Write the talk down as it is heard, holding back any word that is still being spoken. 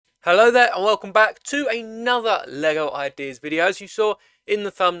Hello there and welcome back to another LEGO Ideas video. As you saw in the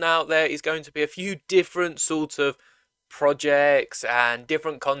thumbnail, there is going to be a few different sort of projects and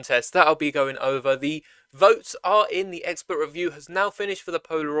different contests that I'll be going over. The votes are in, the expert review has now finished for the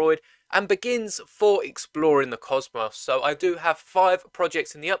Polaroid and begins for exploring the cosmos. So I do have 5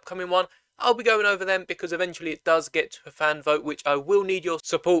 projects in the upcoming one. I'll be going over them because eventually it does get to a fan vote, which I will need your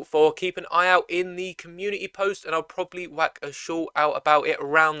support for. Keep an eye out in the community post and I'll probably whack a short out about it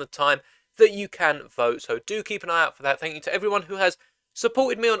around the time that you can vote. So do keep an eye out for that. Thank you to everyone who has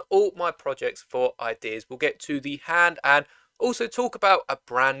supported me on all my projects for ideas. We'll get to the hand and also talk about a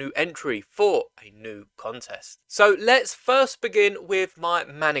brand new entry for a new contest. So let's first begin with my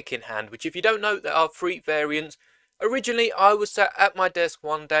mannequin hand, which if you don't know, there are 3 variants. Originally, I was sat at my desk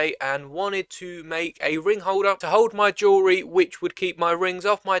one day and wanted to make a ring holder to hold my jewellery, which would keep my rings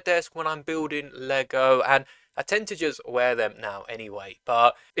off my desk when I'm building Lego, and I tend to just wear them now anyway.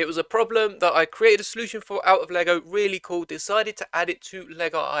 But it was a problem that I created a solution for out of Lego, really cool, decided to add it to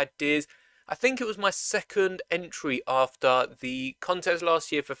LEGO Ideas. I think it was my second entry after the contest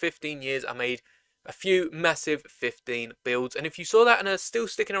last year for 15 years. I made a few massive 15 builds, and if you saw that and are still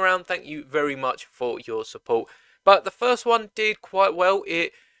sticking around, thank you very much for your support. But the first one did quite well.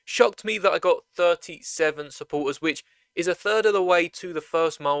 It shocked me that I got 37 supporters, which is a third of the way to the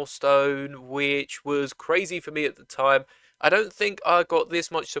first milestone, which was crazy for me at the time. I don't think I got this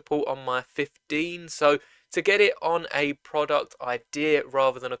much support on my 15, so to get it on a product idea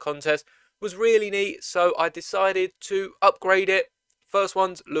rather than a contest was really neat. So I decided to upgrade it. First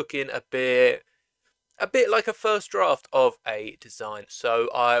one's looking a bit like a first draft of a design. So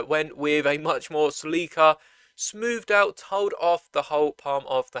I went with a much more sleeker, smoothed out, told off the whole palm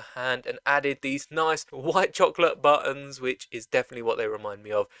of the hand and added these nice white chocolate buttons, which is definitely what they remind me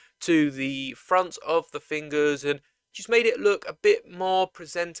of, to the fronts of the fingers and just made it look a bit more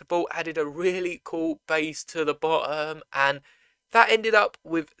presentable. Added a really cool base to the bottom and that ended up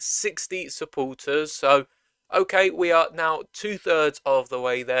with 60 supporters. So okay, we are now 2/3 of the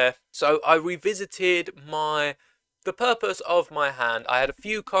way there. So I revisited the purpose of my hand. I had a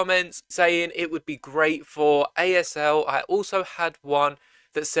few comments saying it would be great for ASL. I also had one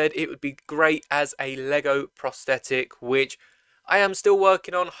that said it would be great as a Lego prosthetic, which I am still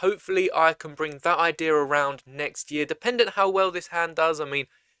working on. Hopefully I can bring that idea around next year, dependent how well this hand does. I mean,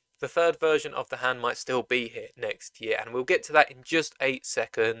 the third version of the hand might still be here next year, and we'll get to that in just a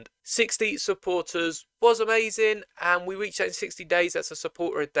second. 60 supporters was amazing, and we reached that in 60 days. That's a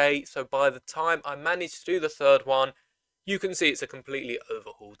supporter a day. So by the time I managed to do the third one, you can see it's a completely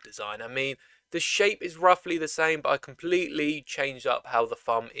overhauled design. I mean, the shape is roughly the same, but I completely changed up how the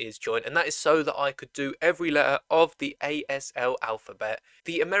thumb is joined, and that is so that I could do every letter of the ASL alphabet.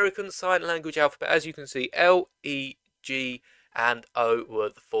 The American Sign Language alphabet, as you can see, L, E, G, and O were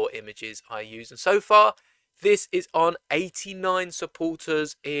the 4 images I used. And so far, this is on 89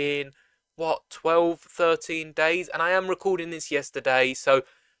 supporters in, what, 12, 13 days? And I am recording this yesterday, so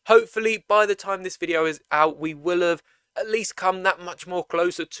hopefully by the time this video is out, we will have at least come that much more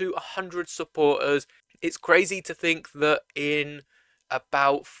closer to 100 supporters. It's crazy to think that in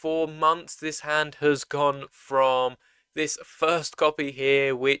about 4 months, this hand has gone from this first copy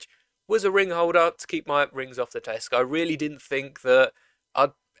here, which was a ring holder to keep my rings off the desk. I really didn't think that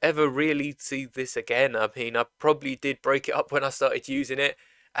I'd ever really see this again. I mean, I probably did break it up when I started using it,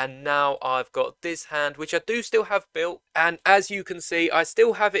 and now I've got this hand, which I do still have built, and as you can see, I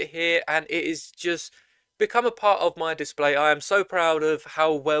still have it here, and it is just become a part of my display. I am so proud of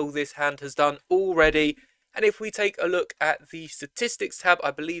how well this hand has done already. And if we take a look at the statistics tab,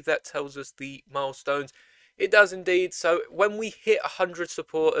 I believe that tells us the milestones. It does indeed. So when we hit 100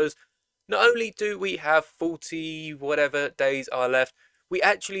 supporters, not only do we have 40 whatever days are left, we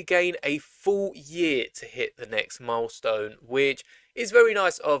actually gain a full year to hit the next milestone, which is very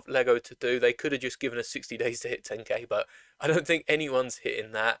nice of Lego to do. They could have just given us 60 days to hit 10k, but I don't think anyone's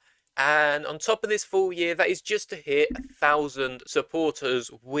hitting that. And on top of this full year, that is just to hit 1,000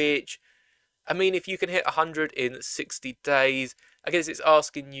 supporters, which, I mean, if you can hit 100 in 60 days, I guess it's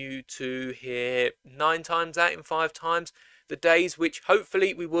asking you to hit 9 times that in 5 times the days, which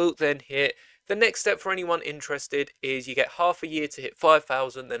hopefully we will then hit. The next step for anyone interested is you get half a year to hit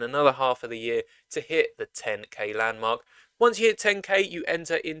 5,000, then another half of the year to hit the 10k landmark. Once you hit 10k, you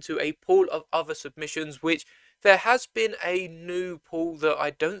enter into a pool of other submissions, which there has been a new pool that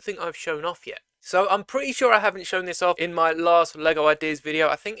I don't think I've shown off yet. So I'm pretty sure I haven't shown this off in my last LEGO Ideas video.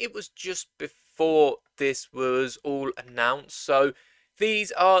 I think it was just before this was all announced. So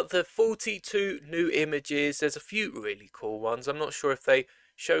these are the 42 new images. There's a few really cool ones. I'm not sure if they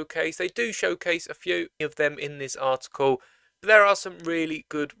do showcase a few of them in this article. But there are some really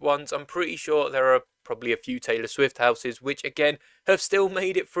good ones. I'm pretty sure there are probably a few Taylor Swift houses which again have still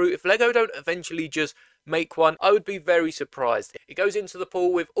made it through. If Lego don't eventually just make one, I would be very surprised. It goes into the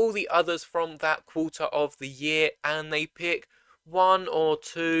pool with all the others from that quarter of the year, and they pick one or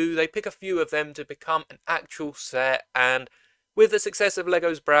two, they pick a few of them to become an actual set. And with the success of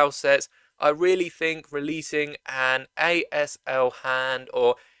Lego's Browse sets, I really think releasing an ASL hand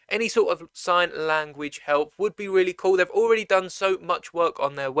or any sort of sign language help would be really cool. They've already done so much work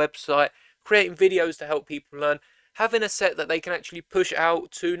on their website, creating videos to help people learn, having a set that they can actually push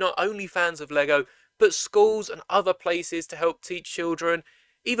out to not only fans of Lego, but schools and other places to help teach children.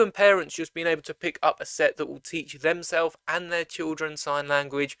 Even parents just being able to pick up a set that will teach themselves and their children sign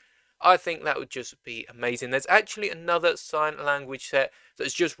language. I think that would just be amazing. There's actually another sign language set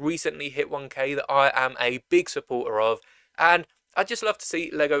that's just recently hit 1K that I am a big supporter of, and I'd just love to see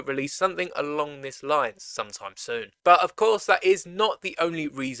Lego release something along this lines sometime soon. But of course, that is not the only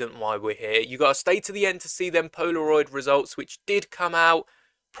reason why we're here. You got to stay to the end to see them Polaroid results, which did come out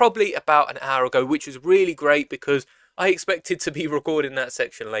probably about an hour ago, which was really great because I expected to be recording that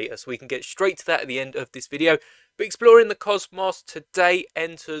section later, so we can get straight to that at the end of this video. But Exploring the Cosmos today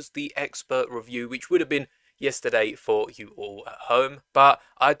enters the expert review, which would have been yesterday for you all at home. But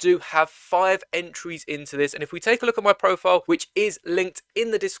I do have 5 entries into this, and if we take a look at my profile, which is linked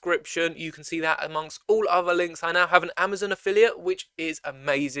in the description, you can see that amongst all other links, I now have an Amazon affiliate, which is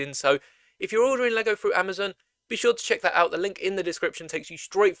amazing. So if you're ordering Lego through Amazon, be sure to check that out. The link in the description takes you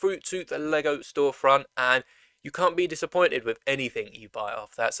straight through to the Lego storefront, and you can't be disappointed with anything you buy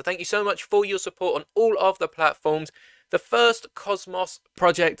off that. So thank you so much for your support on all of the platforms. The first Cosmos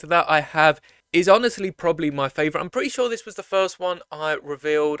project that I have is honestly probably my favourite. I'm pretty sure this was the first one I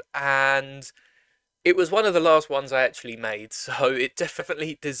revealed, and it was one of the last ones I actually made. So it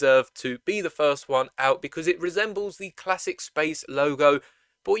definitely deserved to be the first one out because it resembles the classic space logo.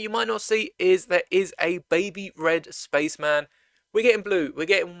 But what you might not see is there is a baby red spaceman. We're getting blue, we're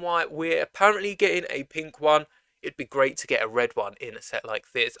getting white, we're apparently getting a pink one. It'd be great to get a red one in a set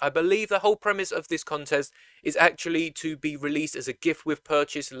like this. I believe the whole premise of this contest is actually to be released as a gift with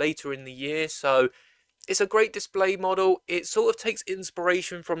purchase later in the year. So it's a great display model. It sort of takes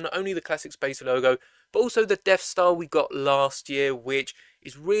inspiration from not only the classic space logo, but also the Death Star we got last year, which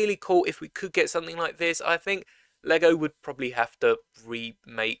is really cool. If we could get something like this, I think Lego would probably have to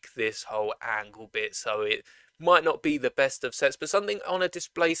remake this whole angle bit, so it might not be the best of sets, but something on a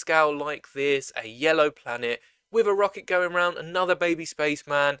display scale like this, a yellow planet with a rocket going around, another baby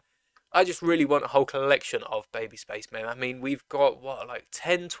spaceman. I just really want a whole collection of baby spacemen. I mean, we've got, what, like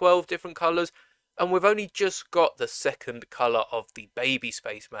 10, 12 different colours, and we've only just got the second colour of the baby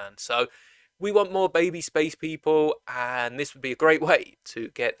spaceman. So we want more baby space people, and this would be a great way to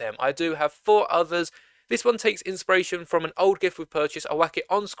get them. I do have 4 others. This one takes inspiration from an old gift with purchase. I'll whack it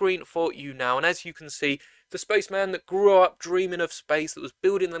on screen for you now. And as you can see, the spaceman that grew up dreaming of space, that was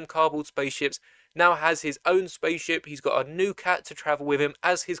building them cardboard spaceships, now has his own spaceship. He's got a new cat to travel with him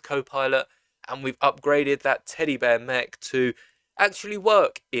as his co-pilot. And we've upgraded that teddy bear mech to actually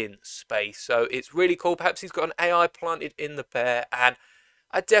work in space. So it's really cool. Perhaps he's got an AI planted in the bear. And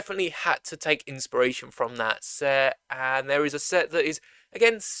I definitely had to take inspiration from that set. And there is a set that is,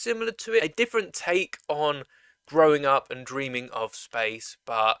 again, similar to it, a different take on growing up and dreaming of space,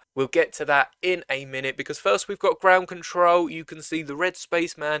 but we'll get to that in a minute because first we've got ground control. You can see the red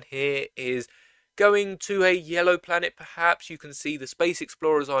spaceman here is going to a yellow planet perhaps. You can see the space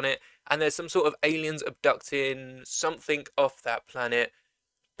explorers on it, and there's some sort of aliens abducting something off that planet.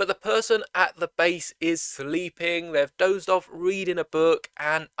 But the person at the base is sleeping. They've dozed off reading a book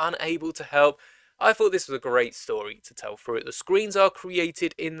and unable to help. I thought this was a great story to tell through it. The screens are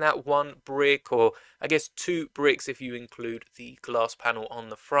created in that 1 brick, or I guess 2 bricks if you include the glass panel on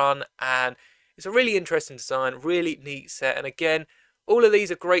the front. And it's a really interesting design, really neat set. And again, all of these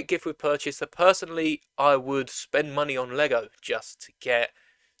are great gift with purchase that personally I would spend money on Lego just to get.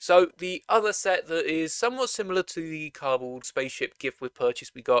 So the other set that is somewhat similar to the cardboard spaceship gift with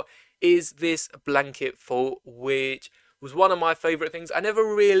purchase we got is this blanket fort, which was one of my favourite things. I never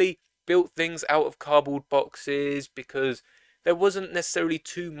really built things out of cardboard boxes because there wasn't necessarily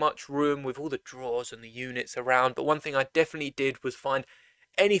too much room with all the drawers and the units around. But one thing I definitely did was find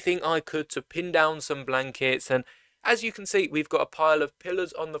anything I could to pin down some blankets. And as you can see, we've got a pile of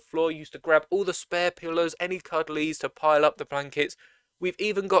pillars on the floor. Used to grab all the spare pillars, any cuddlies to pile up the blankets. We've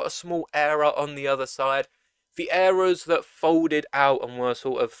even got a small era on the other side. The eras that folded out and were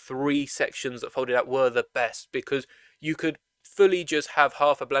sort of 3 sections that folded out were the best because you could fully just have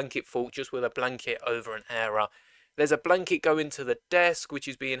half a blanket fort just with a blanket over an era. There's a blanket going to the desk, which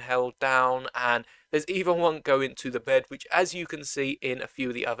is being held down, and there's even one going to the bed, which, as you can see in a few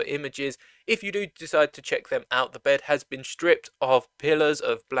of the other images, if you do decide to check them out, the bed has been stripped of pillars,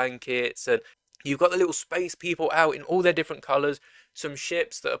 of blankets, and you've got the little space people out in all their different colours, some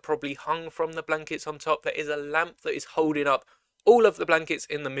ships that are probably hung from the blankets on top. There is a lamp that is holding up all of the blankets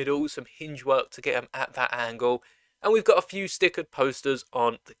in the middle, some hinge work to get them at that angle, and we've got a few stickered posters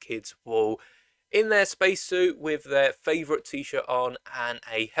on the kids' wall in their spacesuit with their favourite t-shirt on and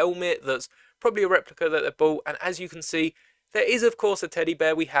a helmet that's probably a replica that they bought. And as you can see, there is of course a teddy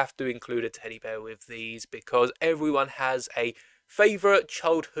bear. We have to include a teddy bear with these because everyone has a favourite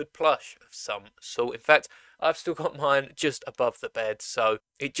childhood plush of some sort. In fact, I've still got mine just above the bed, so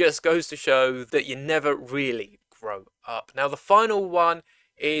it just goes to show that you never really grow up. Now the final one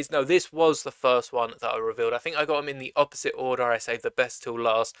is, no, this was the first one that I revealed. I think I got them in the opposite order. I saved the best till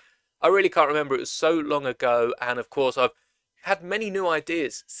last. I really can't remember, it was so long ago, and of course I've had many new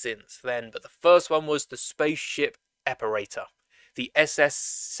ideas since then, but the first one was the Spaceship Separator, the SS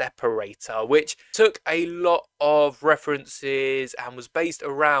Separator, which took a lot of references and was based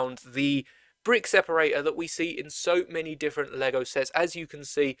around the brick separator that we see in so many different Lego sets. As you can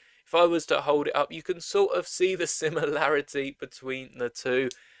see, if I was to hold it up, you can sort of see the similarity between the two.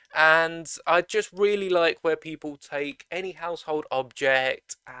 And I just really like where people take any household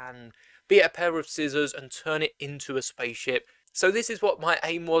object and, be it a pair of scissors, and turn it into a spaceship. So this is what my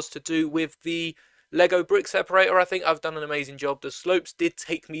aim was to do with the Lego brick separator. I think I've done an amazing job. The slopes did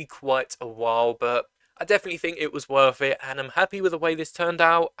take me quite a while, but I definitely think it was worth it, and I'm happy with the way this turned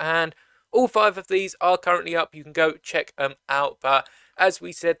out. And all 5 of these are currently up. You can go check them out. But as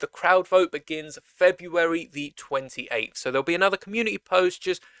we said, the crowd vote begins February the 28th. So there'll be another community post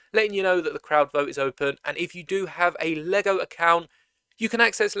just letting you know that the crowd vote is open. And if you do have a Lego account, you can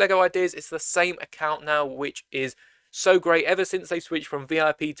access Lego Ideas. It's the same account now, which is so great. Ever since they switched from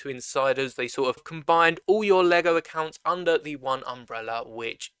VIP to Insiders, they sort of combined all your Lego accounts under the one umbrella,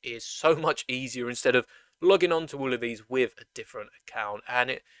 which is so much easier instead of logging on to all of these with a different account. And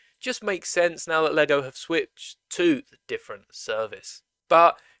it just makes sense now that Lego have switched to the different service.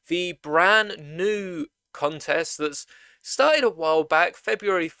 But the brand new contest that's started a while back,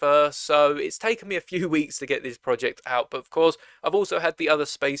 February 1st, so it's taken me a few weeks to get this project out. But of course, I've also had the other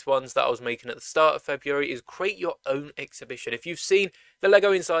space ones that I was making at the start of February, is create your own exhibition. If you've seen the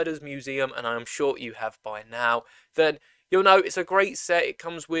Lego Insiders Museum, and I'm sure you have by now, then you'll know it's a great set. It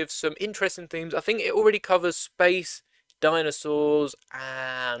comes with some interesting themes. I think it already covers space, dinosaurs,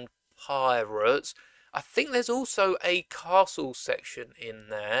 and pirates. I think there's also a castle section in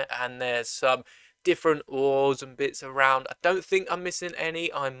there, and there's some different ores and bits around. I don't think I'm missing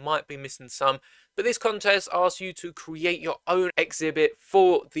any. I might be missing some. But this contest asks you to create your own exhibit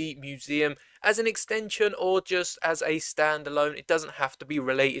for the museum as an extension or just as a standalone. It doesn't have to be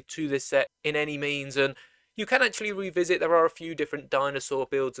related to this set in any means, and you can actually revisit. There are a few different dinosaur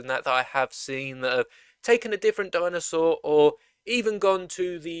builds and that I have seen that have taken a different dinosaur or even gone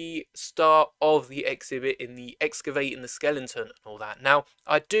to the start of the exhibit in the excavating the skeleton and all that. Now,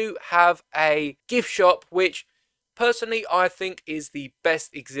 I do have a gift shop, which personally I think is the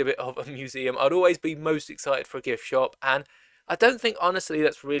best exhibit of a museum. I'd always be most excited for a gift shop, and I don't think honestly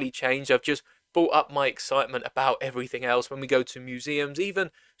that's really changed. I've just brought up my excitement about everything else when we go to museums, even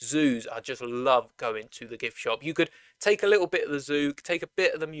zoos. I just love going to the gift shop. You could take a little bit of the zoo, take a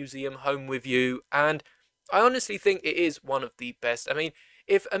bit of the museum home with you, and I honestly think it is one of the best. I mean,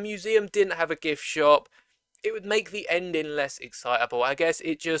 if a museum didn't have a gift shop, it would make the ending less excitable. I guess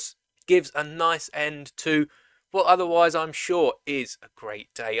it just gives a nice end to what otherwise I'm sure is a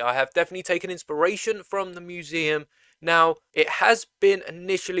great day. I have definitely taken inspiration from the museum. Now, it has been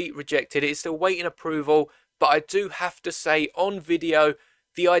initially rejected. It's still waiting approval, but I do have to say on video,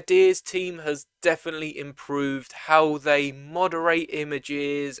 the Ideas team has definitely improved how they moderate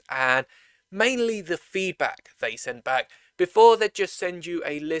images and mainly the feedback they send back. Before, they'd just send you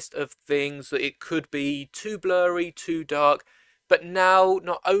a list of things that it could be too blurry, too dark, but now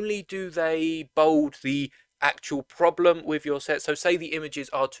not only do they bold the actual problem with your set, so say the images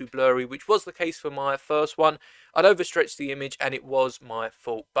are too blurry, which was the case for my first one. I'd overstretched the image and it was my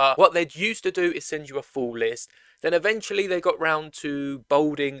fault, but what they'd used to do is send you a full list. Then eventually they got round to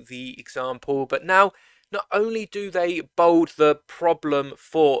bolding the example, but now not only do they bold the problem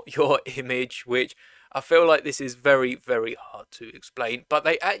for your image, which I feel like this is very, very hard to explain, but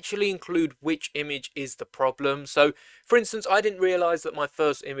they actually include which image is the problem. So, for instance, I didn't realise that my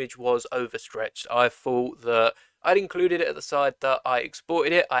first image was overstretched. I thought that I'd included it at the side that I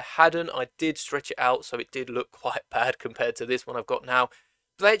exported it. I hadn't. I did stretch it out, so it did look quite bad compared to this one I've got now.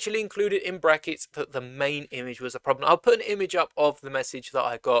 they actually included in brackets that the main image was a problem. I'll put an image up of the message that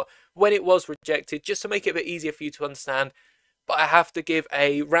I got when it was rejected, just to make it a bit easier for you to understand. But I have to give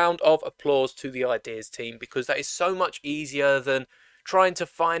a round of applause to the ideas team, because that is so much easier than trying to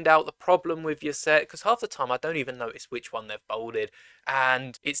find out the problem with your set, because half the time I don't even notice which one they've bolded,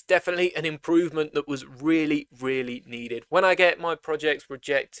 and it's definitely an improvement that was really needed. When I get my projects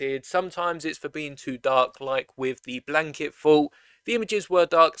rejected, sometimes it's for being too dark, like with the blanket fault. The images were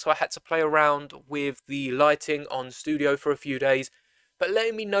dark, so I had to play around with the lighting on Studio for a few days, but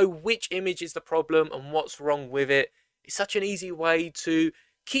letting me know which image is the problem and what's wrong with it is such an easy way to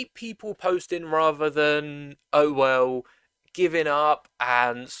keep people posting, rather than, oh well, giving up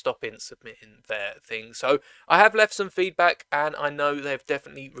and stopping submitting their thing. So I have left some feedback, and I know they've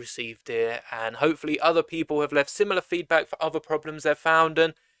definitely received it, and hopefully other people have left similar feedback for other problems they've found,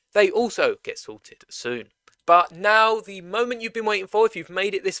 and they also get sorted soon. But now, the moment you've been waiting for, if you've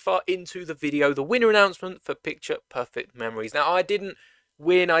made it this far into the video, the winner announcement for Picture Perfect Memories. Now, I didn't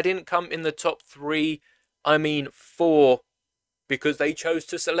win, I didn't come in the top 3, I mean 4, because they chose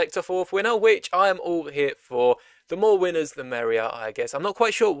to select a 4th winner, which I am all here for. The more winners, the merrier, I guess. I'm not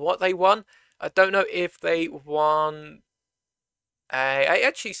quite sure what they won. I don't know if they won... It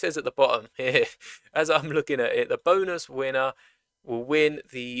actually says at the bottom here, as I'm looking at it, the bonus winner will win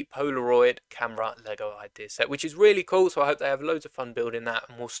the Polaroid camera Lego idea set, which is really cool. So I hope they have loads of fun building that.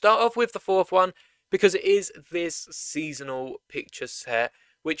 And we'll start off with the 4th one, because it is this seasonal picture set,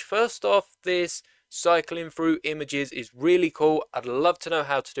 which, first off, this cycling through images is really cool. I'd love to know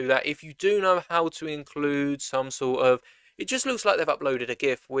how to do that. If you do know how to include some sort of, it just looks like they've uploaded a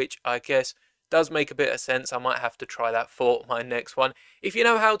GIF, which I guess does make a bit of sense. I might have to try that for my next one. If you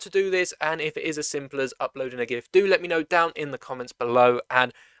know how to do this, and if it is as simple as uploading a GIF, do let me know down in the comments below.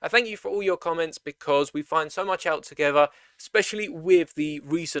 And I thank you for all your comments, because we find so much out together, especially with the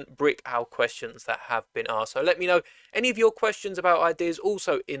recent Brick Owl questions that have been asked. So let me know any of your questions about ideas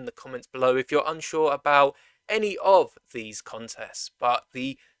also in the comments below if you're unsure about any of these contests. But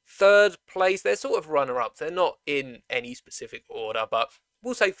the 3rd place, they're sort of runner-up. They're not in any specific order, but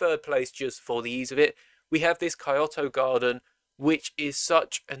we'll say 3rd place just for the ease of it. We have this Kyoto Garden, which is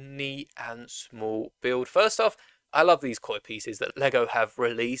such a neat and small build. First off, I love these koi pieces that Lego have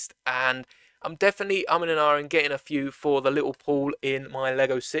released, and I'm definitely umming and ahhing getting a few for the little pool in my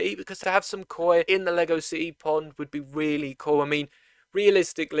Lego City, because to have some koi in the Lego City pond would be really cool. I mean,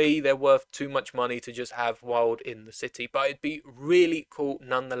 realistically, they're worth too much money to just have wild in the city, but it'd be really cool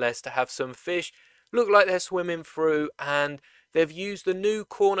nonetheless to have some fish look like they're swimming through. And they've used the new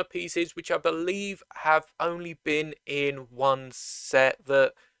corner pieces, which I believe have only been in one set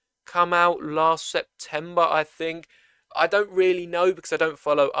that come out last September, I think. I don't really know, because I don't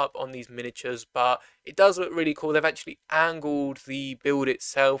follow up on these miniatures, but it does look really cool. They've actually angled the build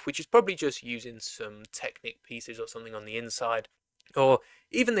itself, which is probably just using some Technic pieces or something on the inside. Or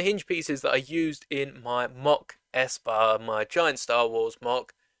even the hinge pieces that I used in my mock Esper, my giant Star Wars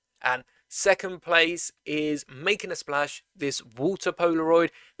mock. And 2nd place is Making a Splash, this water Polaroid.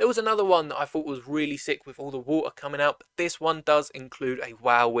 There was another one that I thought was really sick with all the water coming out, but this one does include a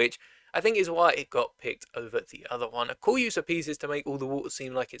wow, which I think is why it got picked over the other one. A cool use of pieces to make all the water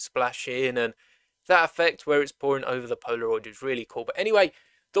seem like it's splashing, and that effect where it's pouring over the Polaroid is really cool. But anyway,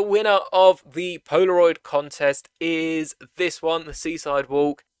 the winner of the Polaroid contest is this one, the Seaside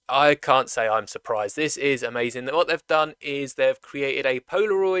Walk. I can't say I'm surprised. This is amazing. What they've done is they've created a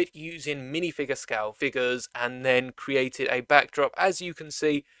Polaroid using minifigure scale figures, and then created a backdrop. As you can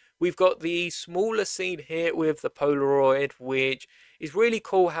see, we've got the smaller scene here with the Polaroid, which is really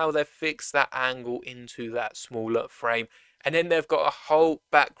cool how they've fixed that angle into that smaller frame. And then they've got a whole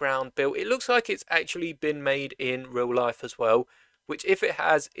background built. It looks like it's actually been made in real life as well, which, if it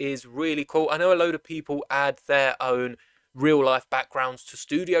has, is really cool. I know a load of people add their own real life backgrounds to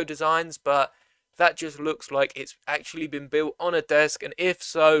studio designs, but that just looks like it's actually been built on a desk. And if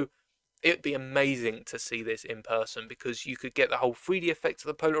so, it'd be amazing to see this in person, because you could get the whole 3D effect of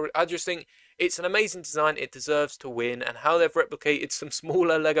the Polaroid. I just think it's an amazing design. It deserves to win. And how they've replicated some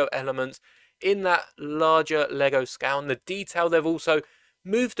smaller Lego elements in that larger Lego scale, and the detail they've also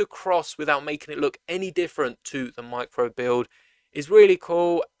moved across without making it look any different to the micro build is really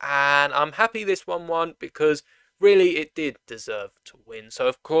cool. And I'm happy this one won, because really it did deserve to win. So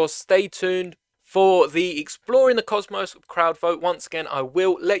of course, stay tuned for the Exploring the Cosmos crowd vote. Once again, I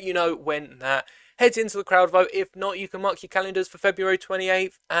will let you know when that heads into the crowd vote. If not, you can mark your calendars for February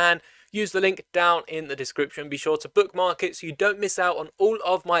 28th and use the link down in the description. Be sure to bookmark it so you don't miss out on all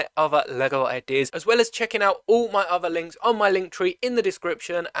of my other Lego ideas, as well as checking out all my other links on my link tree in the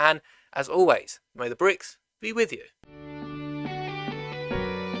description. And as always, may the bricks be with you.